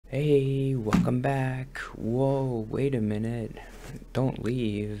Hey, welcome back. Whoa, wait a minute. Don't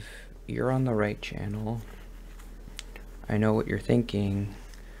leave. You're on the right channel. I know what you're thinking.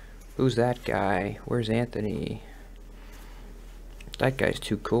 Who's that guy? Where's Anthony? That guy's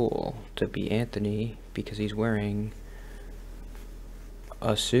too cool to be Anthony because he's wearing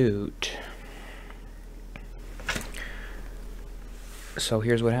a suit. So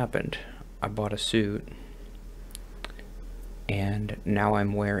here's what happened. I bought a suit and now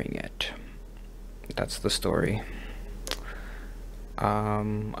I'm wearing it. That's the story.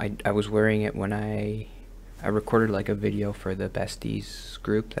 I was wearing it when I recorded like a video for the besties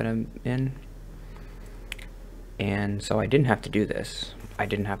group that I'm in, and so I didn't have to do this. I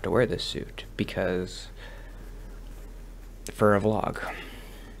didn't have to wear this suit because for a vlog,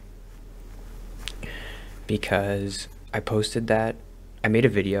 because I posted that I made a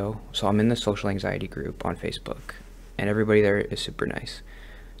video. So I'm in the social anxiety group on Facebook and everybody there is super nice.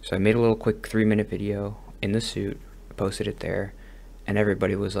 So I made a little quick 3-minute video in the suit, posted it there, and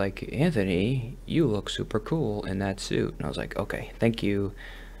everybody was like, Anthony, you look super cool in that suit. And I was like, okay, thank you.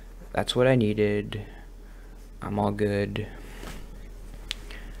 That's what I needed. I'm all good.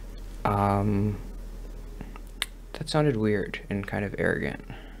 That sounded weird and kind of arrogant.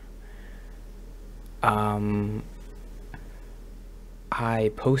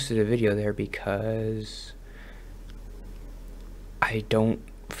 I posted a video there because I don't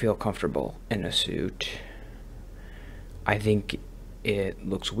feel comfortable in a suit. I think it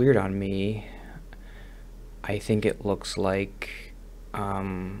looks weird on me. I think it looks like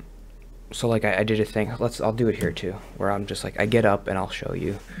so like I did a thing, I'll do it here too, where I'm just like, I get up and I'll show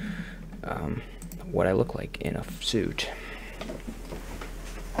you what I look like in a suit.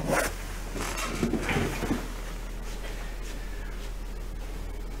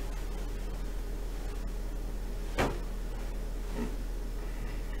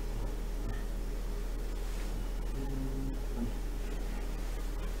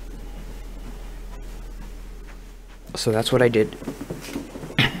 So that's what I did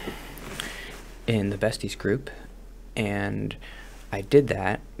in the besties group, and I did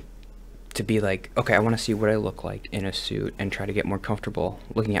that to be like, okay, I want to see what I look like in a suit and try to get more comfortable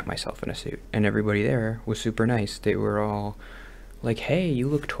looking at myself in a suit. And everybody there was super nice. They were all like, hey, you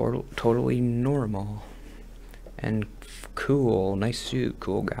look totally normal and cool, nice suit,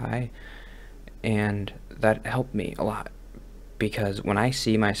 cool guy. And that helped me a lot, because when I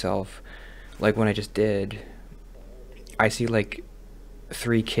see myself, like when I just did, I see like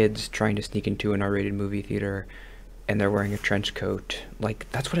 3 kids trying to sneak into an R-rated movie theater and they're wearing a trench coat. Like,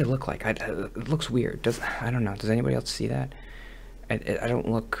 that's what I look like. It looks weird. I don't know. Does anybody else see that? I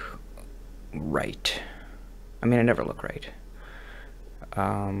don't look right. I mean, I never look right.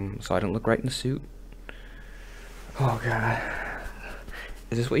 So I don't look right in the suit. Oh God.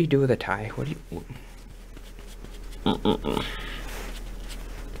 Is this what you do with a tie? What do you...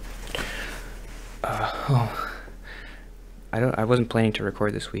 Oh. I wasn't planning to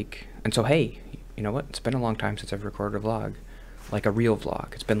record this week, and so hey, you know what? It's been a long time since I've recorded a vlog, like a real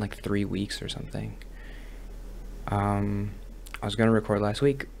vlog. It's been like 3 weeks or something. I was gonna record last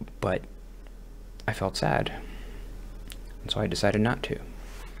week, but I felt sad, and so I decided not to.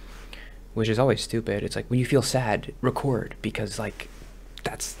 Which is always stupid. It's like, when you feel sad, record, because like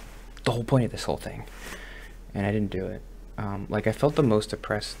that's the whole point of this whole thing. And I didn't do it. Like, I felt the most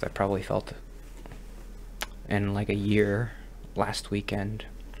depressed I probably felt in like a year last weekend.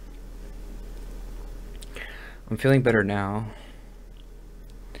 I'm feeling better now,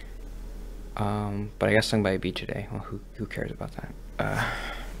 but I got stung by a bee today. Well, who cares about that?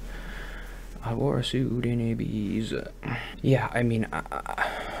 I wore a suit in a bees. Yeah, I mean,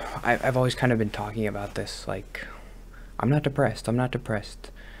 I've always kind of been talking about this, like, I'm not depressed,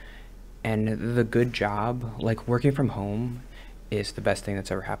 and the good job, like working from home, is the best thing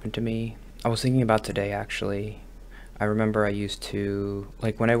that's ever happened to me. I was thinking about today, actually. I remember I used to,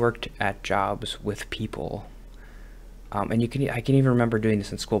 like, when I worked at jobs with people, and I can even remember doing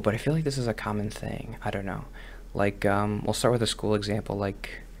this in school, but I feel like this is a common thing. I don't know. Like, we'll start with a school example.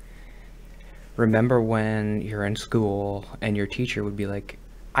 Like, remember when you're in school and your teacher would be like,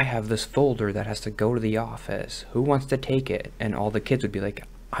 I have this folder that has to go to the office. Who wants to take it? And all the kids would be like,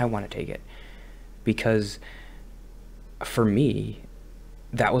 I want to take it. Because for me,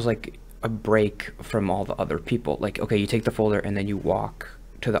 that was like a break from all the other people. Like, okay, you take the folder and then you walk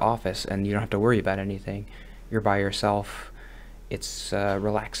to the office and you don't have to worry about anything. You're by yourself. It's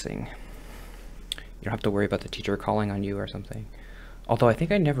relaxing. You don't have to worry about the teacher calling on you or something. Although I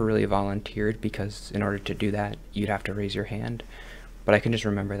think I never really volunteered, because in order to do that, you'd have to raise your hand. But I can just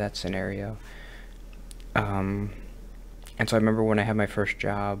remember that scenario. And And so I remember when I had my first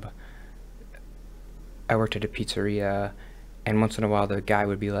job, I worked at a pizzeria, and once in a while the guy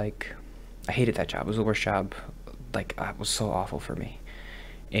would be like, I hated that job. It was the worst job. Like, it was so awful for me.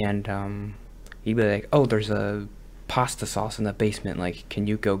 And he'd be like, oh, there's a pasta sauce in the basement. Like, can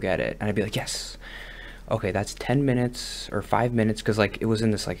you go get it? And I'd be like, yes. Okay, that's 10 minutes or 5 minutes, because like it was in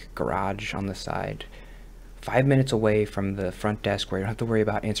this like garage on the side. 5 minutes away from the front desk where you don't have to worry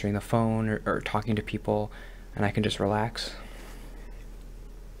about answering the phone or talking to people, and I can just relax.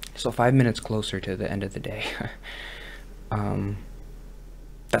 So 5 minutes closer to the end of the day.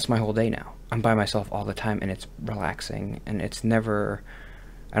 That's my whole day now. I'm by myself all the time, and it's relaxing, and it's never,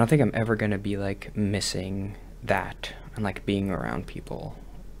 I don't think I'm ever gonna be like missing that and like being around people.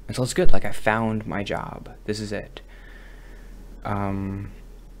 And so it's good. Like, I found my job. This is it. And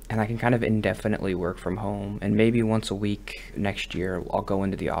I can kind of indefinitely work from home, and maybe once a week next year I'll go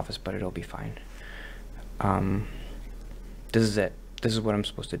into the office, but it'll be fine. This is it. This is what I'm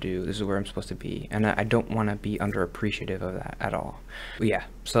supposed to do. This is where I'm supposed to be. And I don't want to be underappreciative of that at all. But yeah,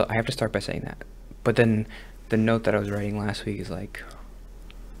 so I have to start by saying that. But then the note that I was writing last week is like,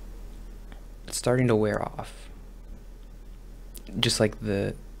 it's starting to wear off. Just like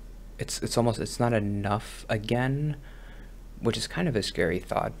it's almost, it's not enough again, which is kind of a scary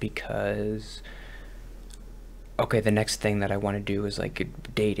thought, because okay, the next thing that I want to do is like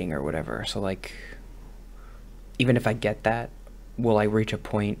dating or whatever. So like, even if I get that, will I reach a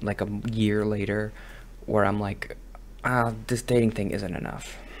point like a year later where I'm like, this dating thing isn't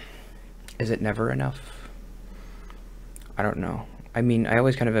enough? Is it never enough? I don't know. I mean, I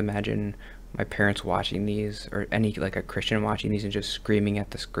always kind of imagine my parents watching these, or any like a Christian watching these, and just screaming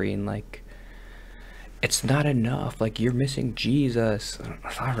at the screen like, it's not enough, like you're missing Jesus.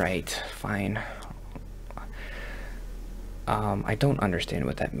 All right, fine. I don't understand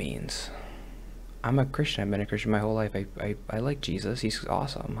what that means. I'm a Christian. I've been a Christian my whole life. I like Jesus. He's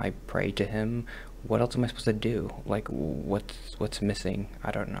awesome. I pray to him. What else am I supposed to do? Like, what's missing?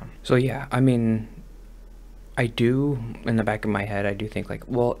 I don't know. So yeah, I mean, I do, in the back of my head, I do think like,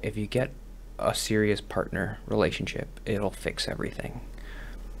 well, if you get a serious partner relationship, it'll fix everything.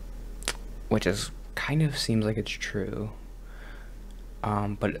 Which is kind of seems like it's true.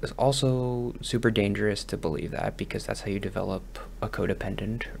 But it's also super dangerous to believe that, because that's how you develop a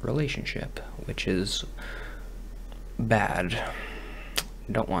codependent relationship, which is bad.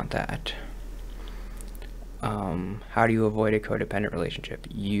 Don't want that. How do you avoid a codependent relationship?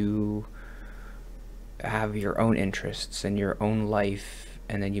 You have your own interests and your own life,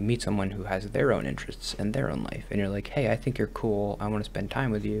 and then you meet someone who has their own interests and their own life, and you're like, hey, I think you're cool, I want to spend time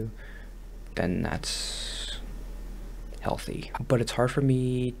with you. Then that's healthy. But it's hard for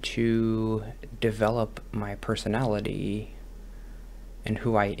me to develop my personality and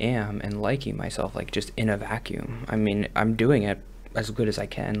who I am and liking myself like just in a vacuum. I mean, I'm doing it as good as I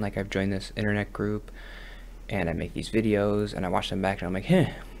can. Like, I've joined this internet group and I make these videos and I watch them back and I'm like,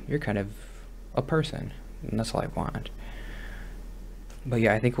 hey, you're kind of a person, and that's all I want. But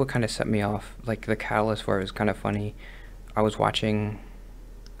yeah, I think what kind of set me off, like the catalyst for it, was kind of funny. I was watching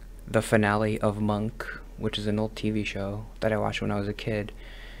the finale of Monk, which is an old TV show that I watched when I was a kid.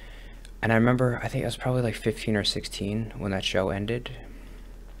 And I remember, I think I was probably like 15 or 16 when that show ended.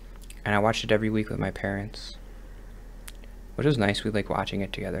 And I watched it every week with my parents, which was nice. We like watching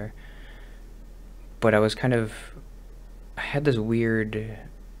it together. But I had this weird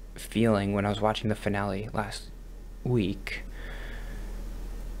feeling when I was watching the finale last week,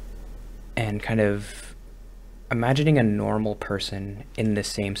 and kind of imagining a normal person in the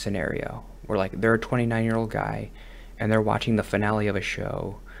same scenario, where like they're a 29-year-old guy and they're watching the finale of a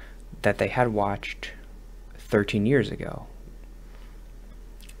show that they had watched 13 years ago.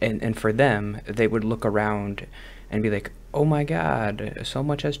 And for them, they would look around and be like, oh my God, so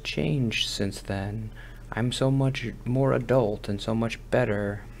much has changed since then. I'm so much more adult and so much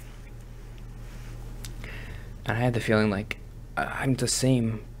better. And I had the feeling like, I'm the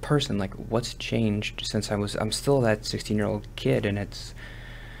same person. Like, what's changed since I'm still that 16-year-old kid, and it's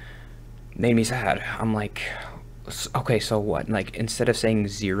made me sad. I'm like, okay, so what? Like, instead of saying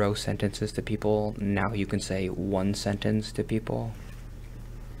 0 sentences to people, now you can say 1 sentence to people.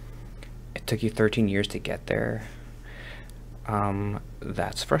 It took you 13 years to get there.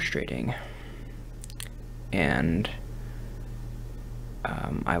 That's frustrating. And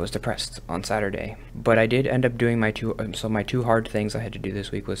I was depressed on Saturday, but I did end up doing my two hard things I had to do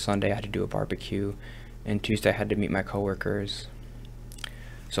this week was Sunday I had to do a barbecue, and Tuesday I had to meet my coworkers.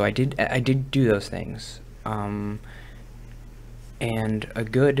 So I did do those things. And a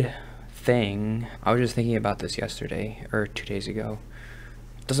good thing, I was just thinking about this yesterday, or 2 days ago.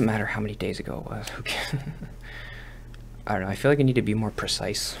 It doesn't matter how many days ago it was. I don't know, I feel like I need to be more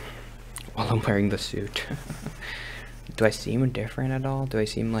precise while I'm wearing the suit. Do I seem different at all? Do I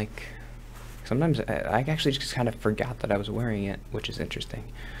seem like... Sometimes I actually just kind of forgot that I was wearing it, which is interesting.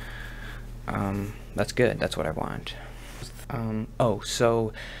 That's good. That's what I want. Oh,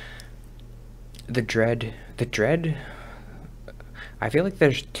 so the dread, I feel like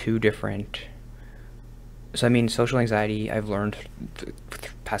there's two different... So I mean, social anxiety, I've learned the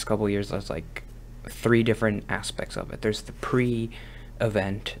past couple of years, there's like three different aspects of it. There's the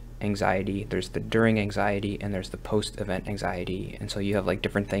pre-event anxiety, there's the during anxiety, and there's the post-event anxiety. And so you have like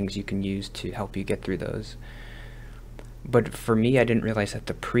different things you can use to help you get through those. But for me, I didn't realize that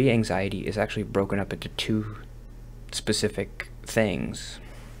the pre-anxiety is actually broken up into two specific things.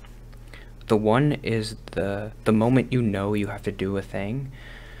 The one is the moment you know you have to do a thing.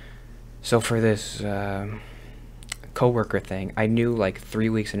 So for this coworker thing, I knew like 3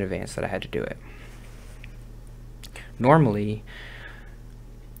 weeks in advance that I had to do it. Normally,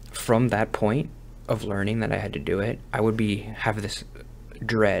 from that point of learning that I had to do it, I would have this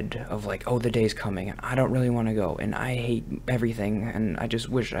dread of like, oh, the day's coming and I don't really want to go and I hate everything and I just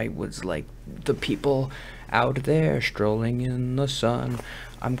wish I was like the people out there strolling in the sun.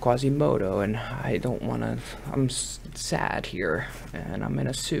 I'm Quasimodo and I don't want to, I'm sad here and I'm in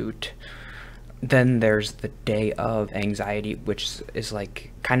a suit. Then there's the day of anxiety, which is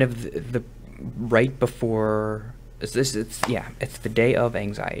like kind of the right before, it's the day of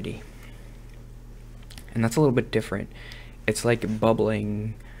anxiety. And that's a little bit different. It's like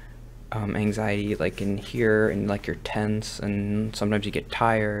bubbling anxiety, like in here, and like you're tense, and sometimes you get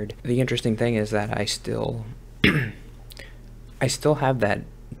tired. The interesting thing is that I still have that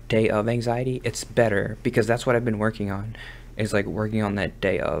day of anxiety. It's better because that's what I've been working on, is like working on that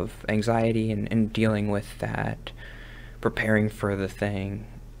day of anxiety and dealing with that, preparing for the thing.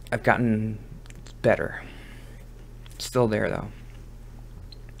 I've gotten better. It's still there though.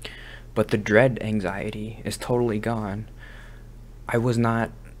 But the dread anxiety is totally gone. I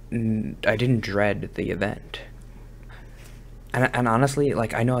didn't dread the event. And honestly,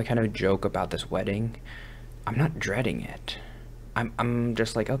 like, I know I kind of joke about this wedding. I'm not dreading it. I'm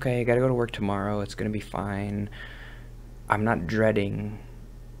just like, okay, I gotta go to work tomorrow. It's gonna be fine. I'm not dreading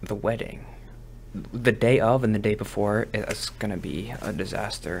the wedding. The day of and the day before is gonna be a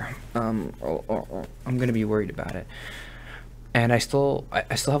disaster. I'm gonna be worried about it. And I still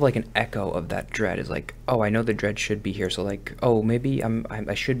have like an echo of that dread. Is like, oh, I know the dread should be here, so like, oh, maybe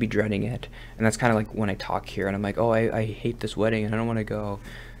I should be dreading it. And that's kind of like when I talk here and I'm like, oh, I hate this wedding and I don't want to go.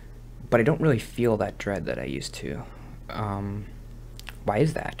 But I don't really feel that dread that I used to. Why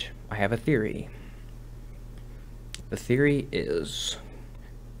is that? I have a theory. The theory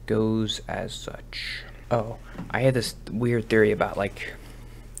goes as such. Oh, I had this weird theory about like,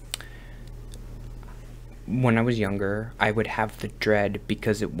 when I was younger, I would have the dread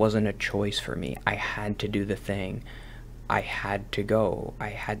because it wasn't a choice for me. I had to do the thing. I had to go.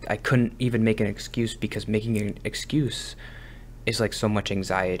 I couldn't even make an excuse, because making an excuse is like so much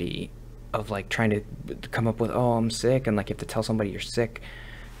anxiety of like trying to come up with, oh, I'm sick, and like you have to tell somebody you're sick.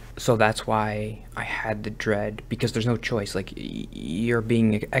 So that's why I had the dread, because there's no choice. Like you're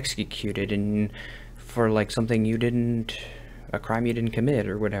being executed and for like something you didn't, a crime you didn't commit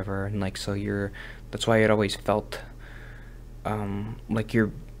or whatever, and like so that's why it always felt like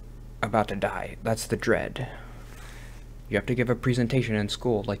you're about to die. That's the dread. You have to give a presentation in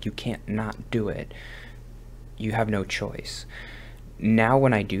school, like you can't not do it. You have no choice. Now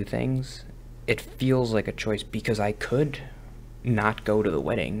when I do things, it feels like a choice because I could not go to the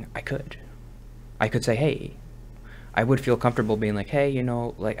wedding. I could say, hey, I would feel comfortable being like, hey, you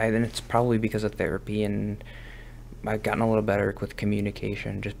know, like, and it's probably because of therapy and I've gotten a little better with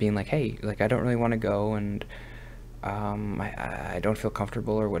communication, just being like, hey, like, I don't really want to go, and I don't feel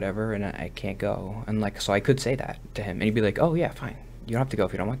comfortable or whatever, and I can't go. And like, so I could say that to him and he'd be like, oh yeah, fine, you don't have to go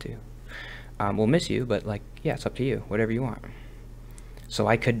if you don't want to. We'll miss you, but like, yeah, it's up to you, whatever you want. So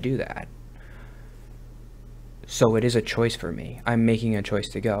I could do that. So it is a choice for me. I'm making a choice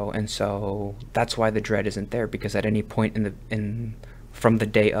to go, and so that's why the dread isn't there, because at any point from the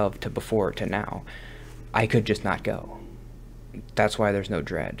day of to before to now, I could just not go. That's why there's no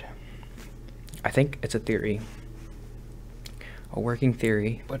dread. I think it's a theory. A working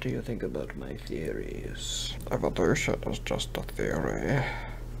theory. What do you think about my theories? Evolution is just a theory.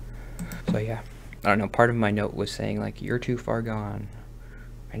 So yeah, I don't know, part of my note was saying like, you're too far gone.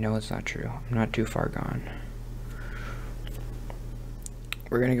 I know it's not true. I'm not too far gone.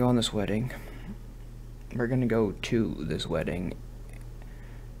 We're gonna go on this wedding. We're gonna go to this wedding.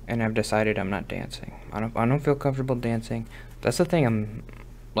 And I've decided I'm not dancing. I don't feel comfortable dancing. That's the thing I'm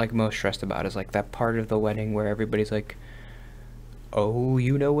like most stressed about, is like that part of the wedding where everybody's like Oh,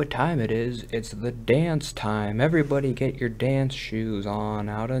 you know what time it is. It's the dance time. Everybody get your dance shoes on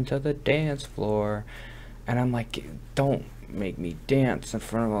out onto the dance floor. And I'm like, don't make me dance in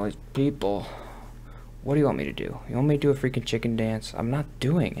front of all these people. What do you want me to do? You want me to do a freaking chicken dance? I'm not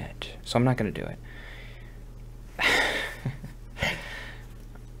doing it. So I'm not going to do it.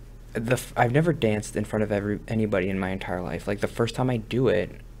 I've never danced in front of anybody in my entire life. Like, the first time I do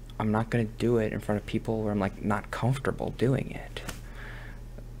it, I'm not going to do it in front of people where I'm like not comfortable doing it.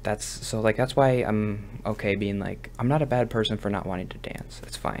 That's why I'm okay being like, I'm not a bad person for not wanting to dance.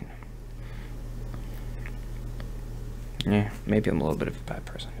 It's fine. Yeah, maybe I'm a little bit of a bad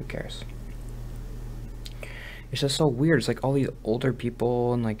person. Who cares? It's just so weird. It's like all these older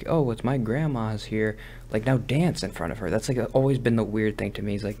people and like, oh, it's my grandma's here. Like, now dance in front of her. That's like always been the weird thing to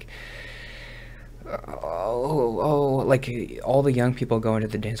me. It's like, like all the young people go into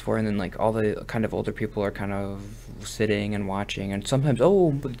the dance floor, and then like all the kind of older people are kind of sitting and watching. And sometimes,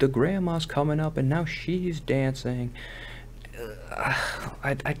 oh, but the grandma's coming up, and now she's dancing.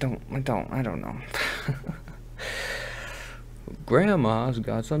 I don't know. Grandma's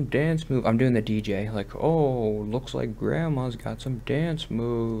got some dance move. I'm doing the DJ, like, oh, looks like grandma's got some dance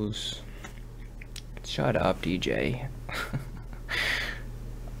moves. Shut up, DJ.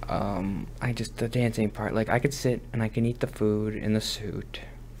 The dancing part, like, I could sit and I can eat the food in the suit.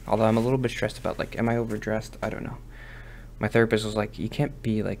 Although I'm a little bit stressed about, like, am I overdressed? I don't know. My therapist was like, you can't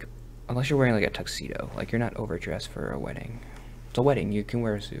be, like, unless you're wearing, like, a tuxedo. Like, you're not overdressed for a wedding. It's a wedding. You can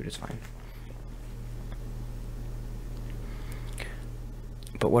wear a suit. It's fine.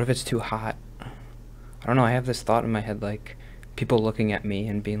 But what if it's too hot? I don't know, I have this thought in my head, like, people looking at me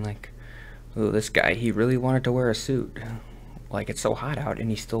and being like, oh, this guy, he really wanted to wear a suit. Like, it's so hot out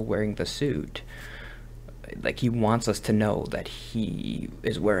and he's still wearing the suit. Like, he wants us to know that he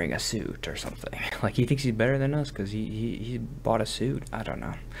is wearing a suit or something. Like, he thinks he's better than us because he bought a suit. I don't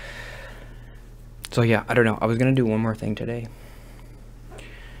know. So yeah, I don't know. I was gonna do one more thing today.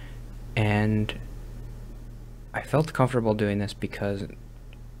 And I felt comfortable doing this because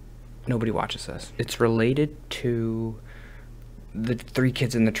nobody watches this. It's related to the 3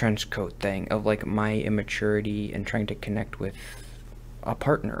 kids in the trench coat thing of like my immaturity and trying to connect with a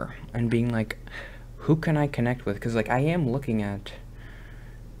partner and being like, who can I connect with? Because like I am looking at,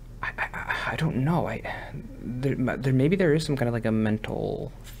 I don't know, maybe there is some kind of like a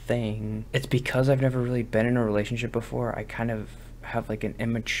mental thing. It's because I've never really been in a relationship before. I kind of have like an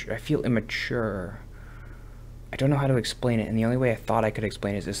immature, I feel immature. I don't know how to explain it, and the only way I thought I could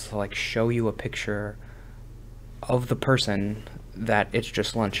explain it is to like show you a picture of the person that It's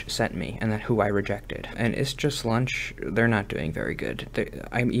Just Lunch sent me and that who I rejected. And It's Just Lunch, they're not doing very good.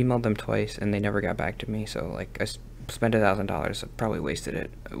 I emailed them twice and they never got back to me, so like I spent $1,000, probably wasted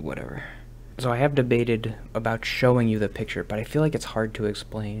it, whatever. So I have debated about showing you the picture, but I feel like it's hard to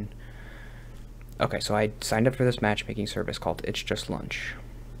explain. Okay, so I signed up for this matchmaking service called It's Just Lunch.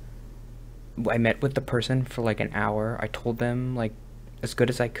 I met with the person for like an hour. I told them like as good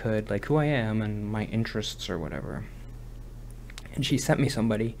as I could, like who I am and my interests or whatever. And she sent me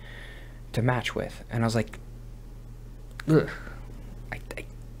somebody to match with, and I was like, ugh, I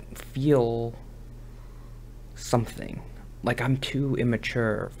feel something. Like I'm too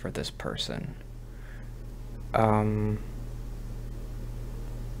immature for this person.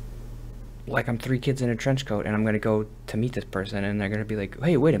 Like I'm 3 kids in a trench coat and I'm gonna go to meet this person and they're gonna be like,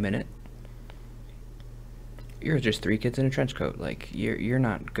 hey, wait a minute. You're just 3 kids in a trench coat. Like, you're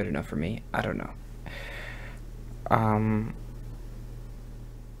not good enough for me. I don't know.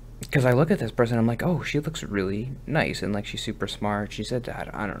 Because I look at this person, I'm like, oh, she looks really nice, and like she's super smart. She said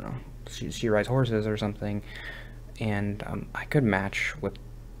that, I don't know. She rides horses or something, and I could match with.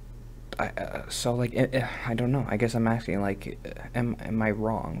 So like, I don't know. I guess I'm asking like, am I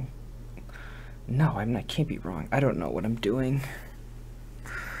wrong? No, I'm not. I can't be wrong. I don't know what I'm doing.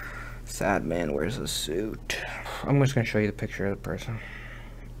 Sad man wears a suit. I'm just gonna show you the picture of the person.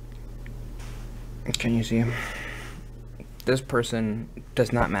 Can you see him? This person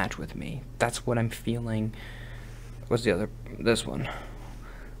does not match with me. That's what I'm feeling. What's the other? This one.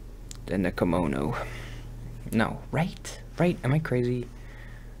 In the kimono. No, right? Right? Am I crazy?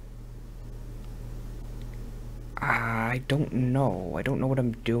 I don't know. I don't know what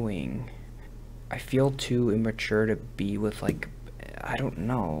I'm doing. I feel too immature to be with like, I don't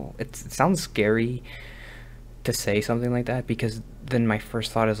know. It sounds scary to say something like that because then my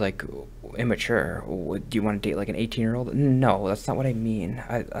first thought is like, immature. Do you want to date like an 18-year-old? No, that's not what I mean.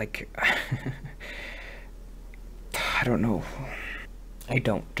 I don't know. I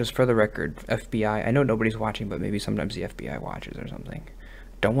don't. Just for the record, FBI, I know nobody's watching, but maybe sometimes the FBI watches or something.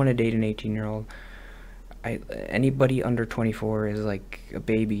 Don't want to date an 18-year-old. Anybody under 24 is like a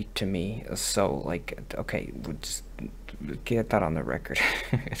baby to me. So like, okay, we'll just get that on the record.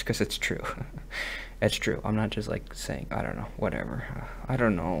 It's because it's true. It's true. I'm not just like saying, I don't know, whatever. I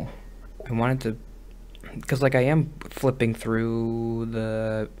don't know. I wanted to, because like I am flipping through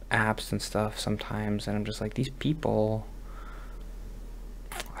the apps and stuff sometimes, and I'm just like, these people,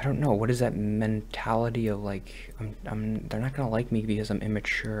 I don't know, what is that mentality of like, they're not gonna like me because I'm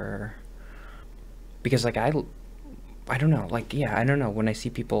immature. Because like I don't know, like, yeah, I don't know, when I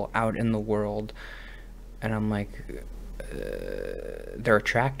see people out in the world and I'm like, they're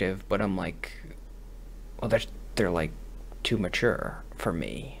attractive, but I'm like, well, they're like too mature for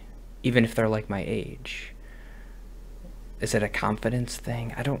me, even if they're like my age. Is it a confidence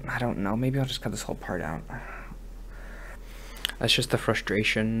thing? I don't know. Maybe I'll just cut this whole part out. That's just the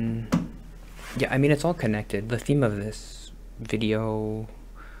frustration. Yeah, I mean, it's all connected. The theme of this video,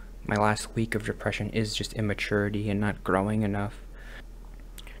 my last week of depression, is just immaturity and not growing enough.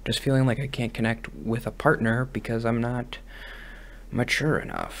 Just feeling like I can't connect with a partner because I'm not mature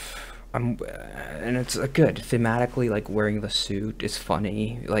enough. And it's good thematically, like wearing the suit is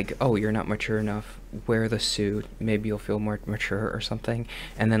funny. Like, oh, you're not mature enough, wear the suit, maybe you'll feel more mature or something.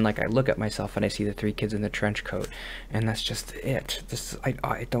 And then like I look at myself and I see the three kids in the trench coat, and that's just it. I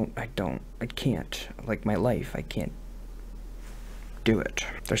can't, like, my life, I can't do it.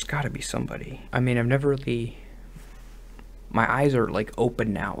 There's gotta be somebody. I mean, I've never really, my eyes are like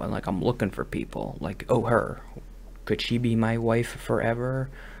open now, and like I'm looking for people, like, oh, her, could she be my wife forever?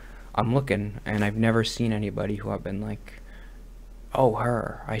 I'm looking, and I've never seen anybody who I've been like, oh,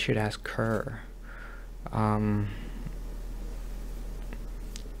 her, I should ask her. The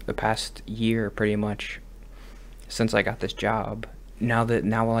past year, pretty much, since I got this job, now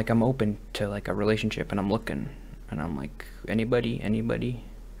like I'm open to like a relationship, and I'm looking, and I'm like, anybody,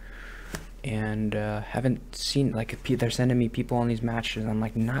 and haven't seen, like, they're sending me people on these matches, I'm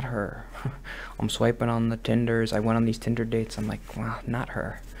like, not her. I'm swiping on the Tinders, I went on these Tinder dates, I'm like, well, not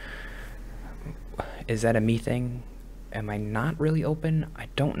her. Is that a me thing? Am I not really open? I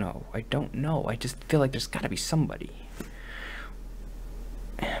don't know. I just feel like there's gotta be somebody.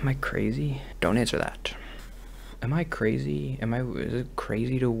 Am I crazy? Don't answer that. Am I crazy? Is it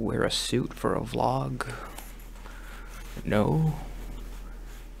crazy to wear a suit for a vlog? No.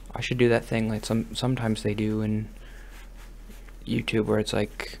 I should do that thing like sometimes they do in YouTube, where it's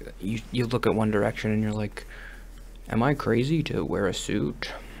like, you look at one direction and you're like, am I crazy to wear a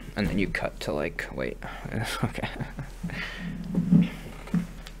suit? And then you cut to like, wait, okay.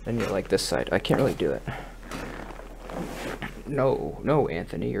 Then you're like this side. I can't really do it. No,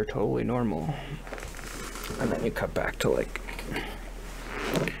 Anthony, you're totally normal. And then you cut back to like,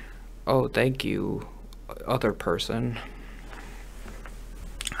 oh, thank you, other person.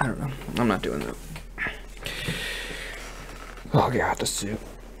 I don't know. I'm not doing that. Oh God, the suit.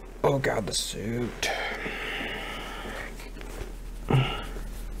 Oh God, the suit.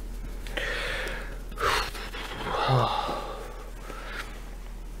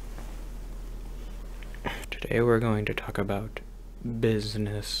 Today we're going to talk about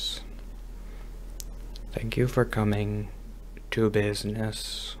business. Thank you for coming to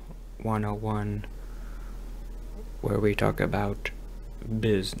Business 101, where we talk about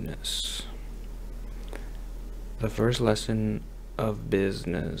business. The first lesson of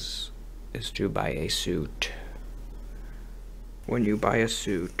business is to buy a suit. When you buy a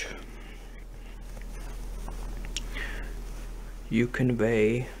suit, you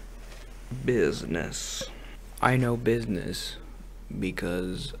convey business. I know business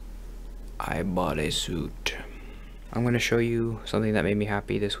because I bought a suit. I'm going to show you something that made me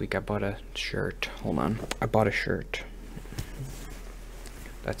happy this week. I bought a shirt. Hold on. I bought a shirt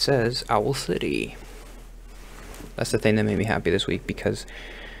that says Owl City. That's the thing that made me happy this week, because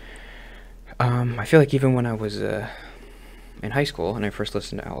I feel like even when I was in high school and I first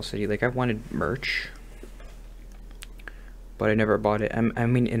listened to Owl City, like, I wanted merch, but I never bought it. I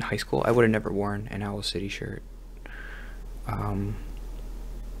mean, in high school, I would have never worn an Owl City shirt.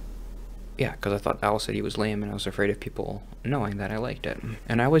 Yeah, because I thought Owl City was lame, and I was afraid of people knowing that I liked it.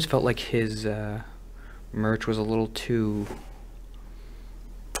 And I always felt like his merch was a little too,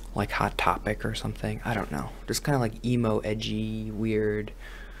 like, Hot Topic or something. I don't know. Just kind of like emo, edgy, weird.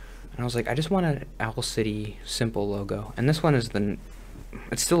 And I was like, I just want an Owl City simple logo. And this one is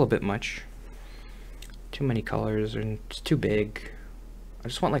it's still a bit much. Too many colors, and it's too big. I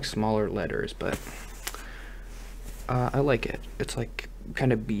just want like smaller letters, but I like it. It's like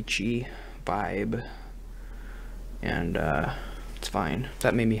kind of beachy vibe, and it's fine.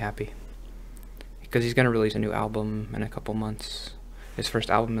 That made me happy, because he's gonna release a new album in a couple months, his first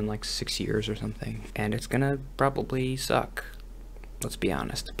album in like 6 years or something, and it's gonna probably suck. Let's be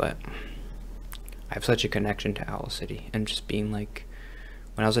honest, but I have such a connection to Owl City, and just being like,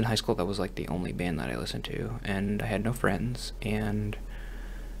 when I was in high school, that was like the only band that I listened to, and I had no friends, and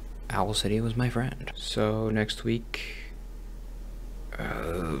Owl City was my friend. So next week,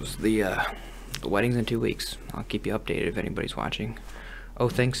 the wedding's in 2 weeks. I'll keep you updated if anybody's watching. Oh,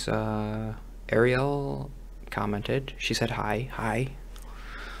 thanks, Ariel commented. She said hi.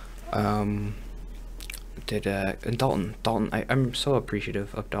 And Dalton, I'm so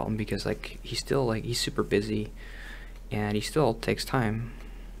appreciative of Dalton, because like he's super busy, and he still takes time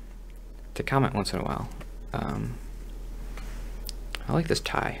to comment once in a while. I like this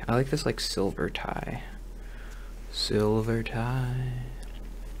tie. I like this like silver tie. Silver tie.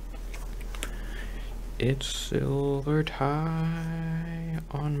 It's silver tie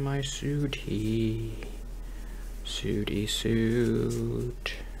on my suitie. Suitie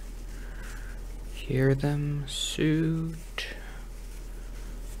suit. Hear them suit.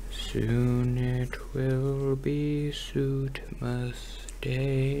 Soon it will be Suitmas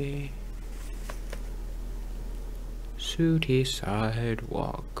Day. Sooty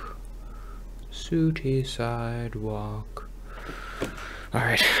sidewalk. Sooty sidewalk.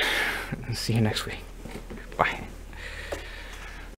 Alright. See you next week. Bye.